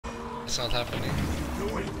It's not happening.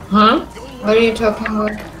 Huh? What are you talking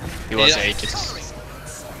about? He was Yeah. ages.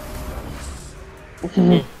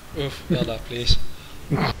 Oof, Yada, please.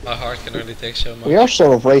 My heart can only take so much. We are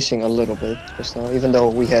sort of racing a little bit just now, even though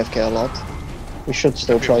we have K a lot. We should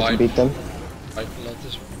still We try to might. beat them. Fight a lot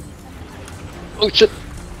this one. Oh shit!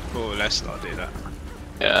 Oh, let's not do that.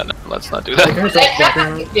 Yeah, no, let's not do I that.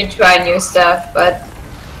 like if you try new stuff, but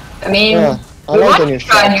I mean, Yeah, I we like want the to new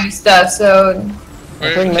try strat. new stuff, so I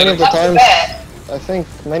think many of the not too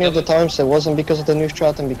times, bad. it wasn't because of the new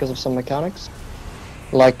strat and because of some mechanics.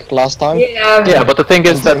 Like last time. Yeah, but the thing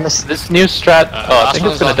is that this new strat, I think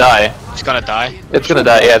it's gonna die. It's gonna die. It's gonna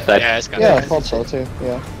die, yeah, it's died. Yeah, it's gonna Yeah, I die. thought so too,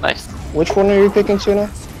 yeah. Nice. Which one are you picking, Tuna?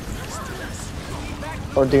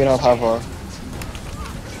 Or do you not have her?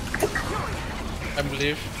 I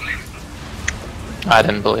believe. I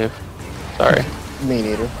didn't believe. Sorry. Me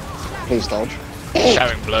neither. Please dodge.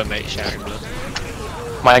 Sharing blood, mate, sharing blood.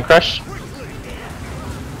 Mind crush?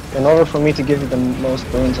 In order for me to give you the most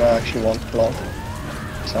burns, I actually want blood.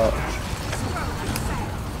 So...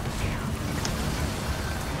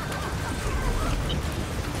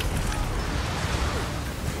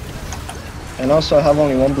 And also I have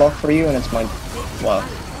only one block for you and it's my... well...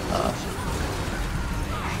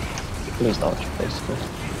 please dodge, basically.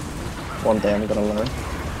 One day I'm gonna learn.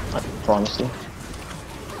 I promise you.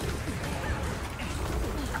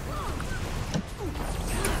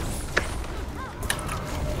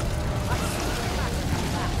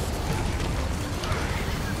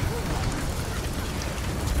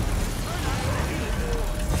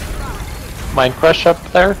 Mind crush up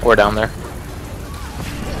there or down there?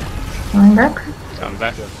 Going back? Come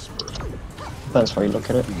back. Depends how you look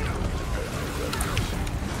at it.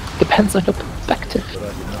 Depends on your perspective.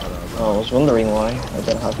 Oh, I was wondering why I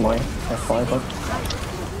didn't have my F5 up.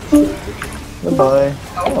 Goodbye.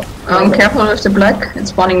 Oh, Careful with the black, it's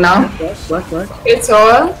spawning now. Black. It's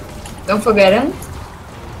all. Don't forget him.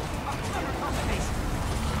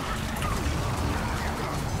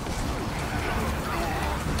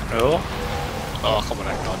 Oh. Oh, come on,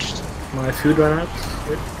 I dodged. My food ran out.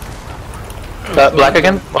 Black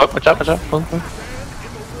again? Oh, watch out, watch out.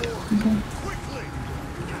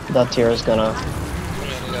 that tier is gonna...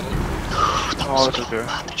 Oh, it's okay.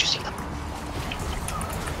 Did you see that?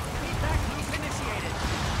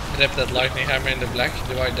 Rip that lightning hammer in the black.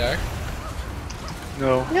 Do I dare?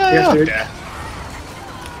 No. Yeah, dude. Yeah.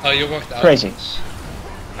 Oh, you walked out. Crazy.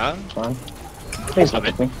 No? Fine. Please look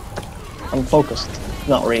at me. I'm focused.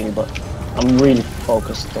 Not really, but I'm really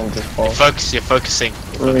focused on this ball. You're focusing.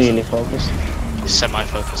 Really focused. You're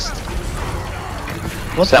semi-focused.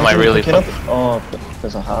 What's Semi really pick it up? Oh,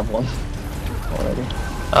 because I have one already.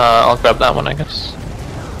 I'll grab that one, I guess.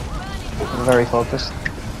 I'm very focused.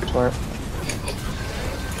 Swear.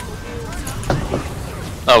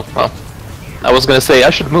 Oh, well. I was gonna say I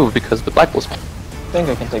should move because the black will spawn. I think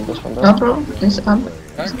I can take this one No down. problem. It's up.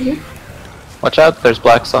 Watch out, there's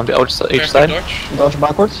blacks on the each side. Dodge. Dodge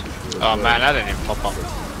backwards. Oh man, I didn't even pop up.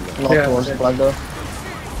 Not Yeah, towards yeah. the black door.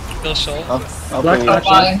 Kill soul. I'll Black bring you.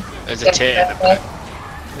 actually. There's a tear in the back.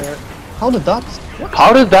 How did that?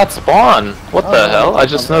 How did that spawn? What the Oh, hell? I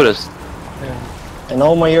just noticed. In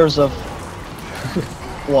all my years of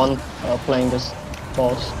playing this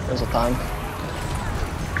boss as a tank,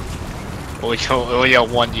 All your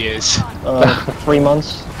 1 years. 3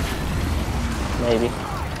 months, maybe.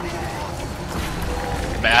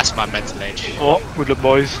 But that's my mental age. Oh, with the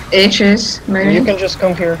boys. Ages, maybe. You can just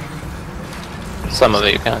come here. Some of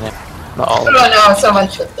it you can, yeah. Not all. Oh no, someone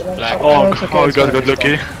should. Black. Oh, it's okay, oh, it's got fine, it's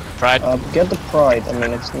lucky. Pride. Get the pride. I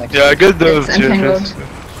mean, it's next. Yeah, get those. It's entangled.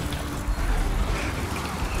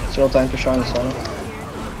 It's your time to shine, son.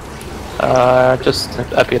 Just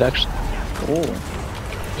epied actually. Ooh.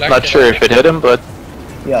 Black Not sure if it hit him, but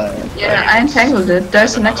Yeah. Yeah, I entangled it.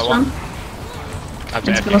 There's the next Another one. Time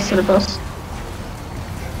to It's epic. close to the boss.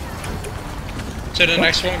 So the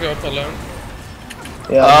next one, go up alone.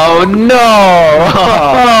 Yeah. oh no!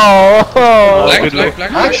 Oh,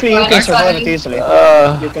 Black. Actually, you can Black survive body. it easily.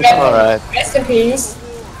 Uh, You can survive alright. Rest in peace.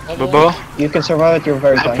 Baba, it. You can survive it. You're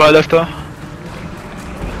very apply tiny. left.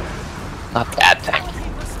 Not that tank.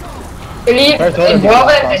 Believe Very tall in and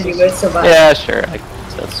Robin different and you classes. will survive. Yeah, sure.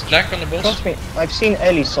 That's Black on the boss. Trust me, I've seen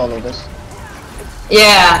Ellie solo this.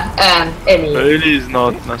 Yeah, Ellie. Really is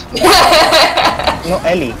not nice. Not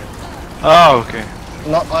Ellie. Ah, okay.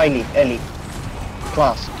 Not Eileen. Ellie.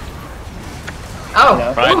 Class. Oh,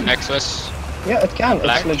 Yeah. Pride next to us. Yeah, it can.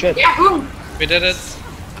 Black. It's legit. yeah, boom. We did it.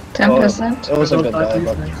 10%. It was a good guy,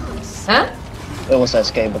 but Huh? it was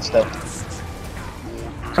SK, but still.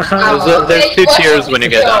 There's okay, two what tiers did when you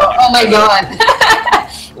you get go? down. Oh my god.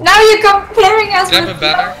 Now you're comparing us Grab with a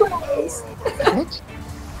banner. Deimos. What?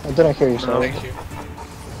 I didn't hear you, sorry. Thank you.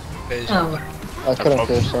 Please. Oh. I couldn't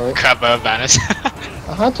hear, sorry. Crap banners.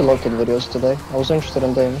 I had to look at videos today. I was interested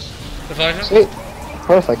in Deimos. Revive him. Sweet.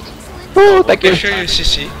 Perfect. Woo, thank you. Make sure you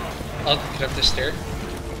CC. I'll grab the stair.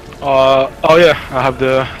 Oh yeah, I have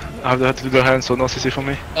the to do the hand, so no CC for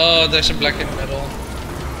me. Oh, there's a black in the middle.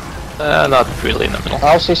 Not really in the middle.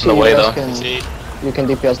 I'll CC No you way, guys though. See? you can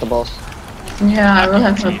DPS the boss. Yeah, I will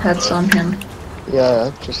have my pets on him.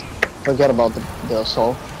 Yeah, just forget about the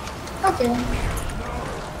assault. Okay.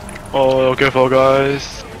 Oh, careful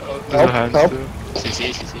guys. Do the Help, hands help. too.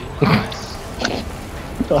 CC.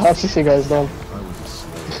 I'll have CC guys down.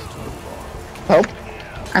 Help.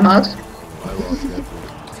 I'm out.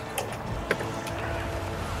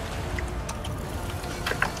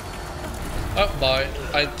 Oh, bye.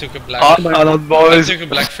 I took a black. Not I boys. took a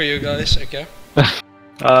black for you guys, okay?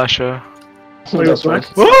 Sure. That's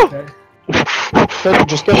right. Woo!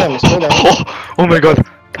 Just kill Deimos, kill Deimos. Oh my god.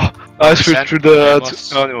 I shoot Send through the...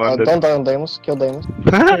 Deimos. Oh, no, I'm Don't dead. die on Deimos, kill Deimos.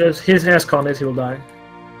 He has con, he will die.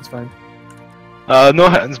 It's fine. No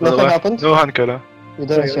hands, by the Nothing way. happened? No hand killer. You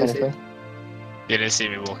didn't see Okay, I see. anything. You didn't see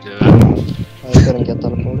me walk through that. I didn't get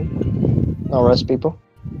teleported. Now rest people.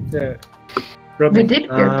 Yeah. We Robin. did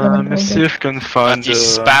get Let me see teleported. if I can find And you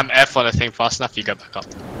spam F on the thing fast enough, you get back up.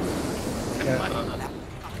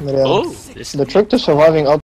 But yeah, Oh, this the trick to surviving up